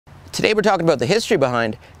Today we're talking about the history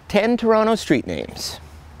behind 10 Toronto street names.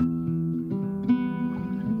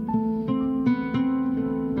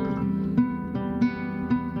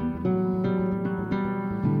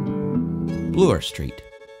 Bloor Street.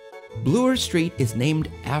 Bloor Street is named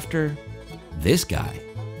after this guy.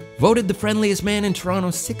 Voted the friendliest man in Toronto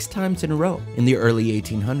 6 times in a row in the early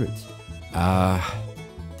 1800s.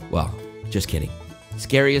 Well, just kidding.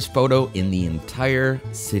 Scariest photo in the entire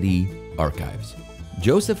city archives.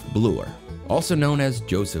 Joseph Bloor, also known as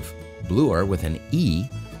Joseph Bloor with an E,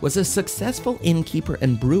 was a successful innkeeper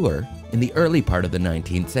and brewer in the early part of the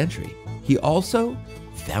 19th century. He also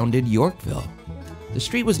founded Yorkville. The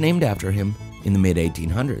street was named after him in the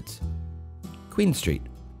mid-1800s. Queen Street.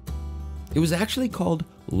 It was actually called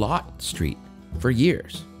Lot Street for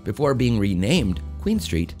years before being renamed Queen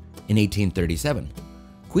Street in 1837.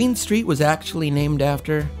 Queen Street was actually named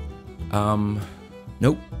after,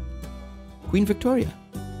 nope, Queen Victoria.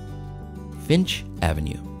 Finch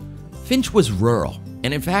Avenue. Finch was rural,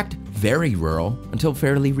 and in fact, very rural until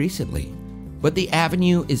fairly recently. But the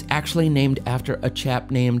avenue is actually named after a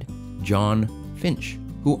chap named John Finch,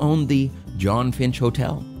 who owned the John Finch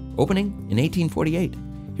Hotel, opening in 1848.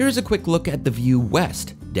 Here's a quick look at the view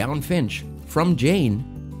west, down Finch, from Jane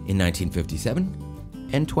in 1957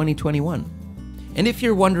 and 2021. And if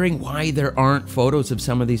you're wondering why there aren't photos of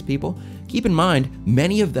some of these people, keep in mind,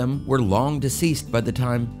 many of them were long deceased by the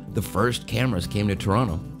time the first cameras came to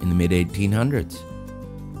Toronto in the mid-1800s.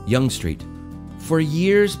 Yonge Street. For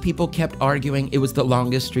years, people kept arguing it was the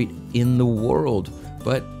longest street in the world,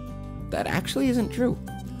 but that actually isn't true.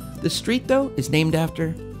 The street, though, is named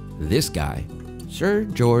after this guy, Sir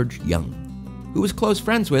George Yonge, who was close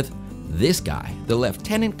friends with this guy, the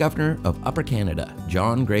Lieutenant Governor of Upper Canada,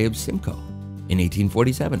 John Graves Simcoe, in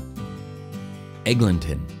 1847.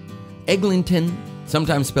 Eglinton. Eglinton,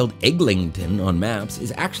 sometimes spelled Eglington on maps,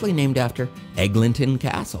 is actually named after Eglinton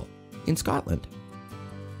Castle in Scotland.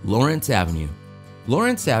 Lawrence Avenue.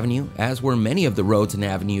 Lawrence Avenue, as were many of the roads and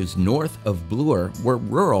avenues north of Bloor, were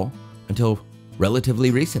rural until relatively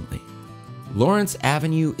recently. Lawrence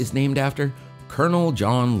Avenue is named after Colonel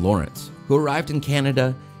John Lawrence, who arrived in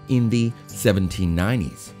Canada in the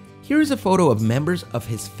 1790s. Here's a photo of members of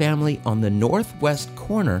his family on the northwest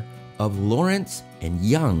corner of Lawrence and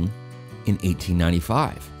Yonge in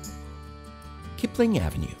 1895. Kipling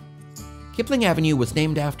Avenue. Kipling Avenue was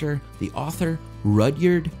named after the author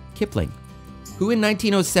Rudyard Kipling, who in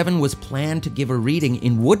 1907 was planned to give a reading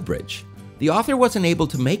in Woodbridge. The author wasn't able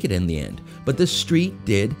to make it in the end, but the street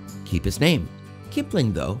did keep his name.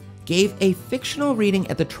 Kipling, though, gave a fictional reading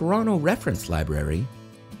at the Toronto Reference Library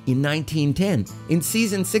in 1910 in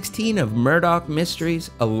season 16 of Murdoch Mysteries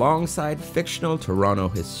alongside fictional Toronto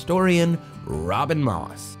historian Robin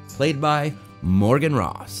Moss, played by Morgan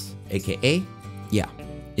Ross, aka, yeah,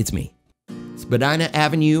 it's me. Spadina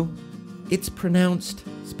Avenue, it's pronounced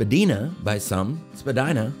Spadina by some,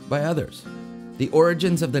 Spadina by others. The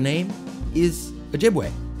origins of the name is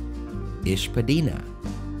Ojibwe, Ishpadina,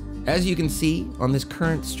 as you can see on this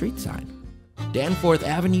current street sign. Danforth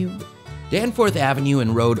Avenue. Danforth Avenue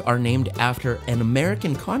and road are named after an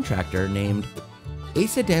American contractor named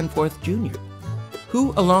Asa Danforth Jr.,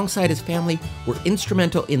 who, alongside his family, were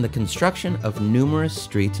instrumental in the construction of numerous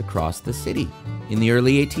streets across the city in the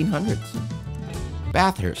early 1800s.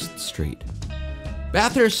 Bathurst Street.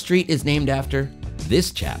 Bathurst Street is named after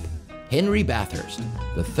this chap, Henry Bathurst,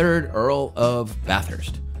 the 3rd Earl of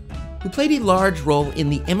Bathurst, who played a large role in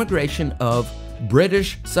the immigration of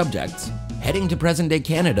British subjects heading to present-day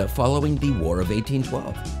Canada following the War of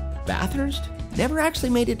 1812. Bathurst never actually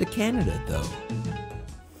made it to Canada, though.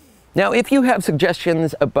 Now, if you have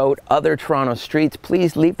suggestions about other Toronto streets,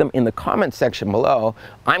 please leave them in the comments section below.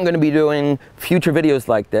 I'm going to be doing future videos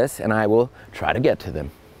like this, and I will try to get to them.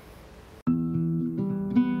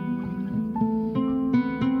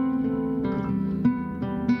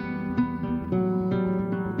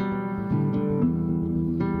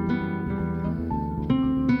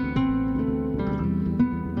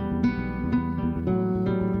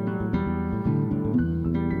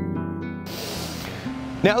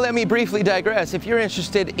 Now let me briefly digress. If you're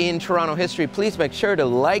interested in Toronto history, please make sure to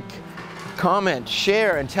like, comment,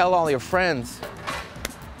 share, and tell all your friends.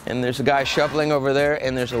 And there's a guy shoveling over there,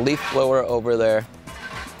 and there's a leaf blower over there.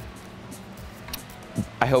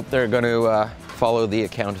 I hope they're going to follow the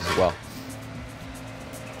account as well.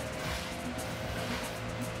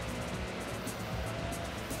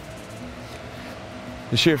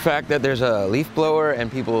 The sheer fact that there's a leaf blower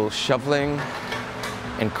and people shoveling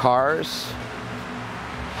and cars,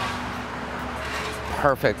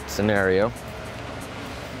 perfect scenario.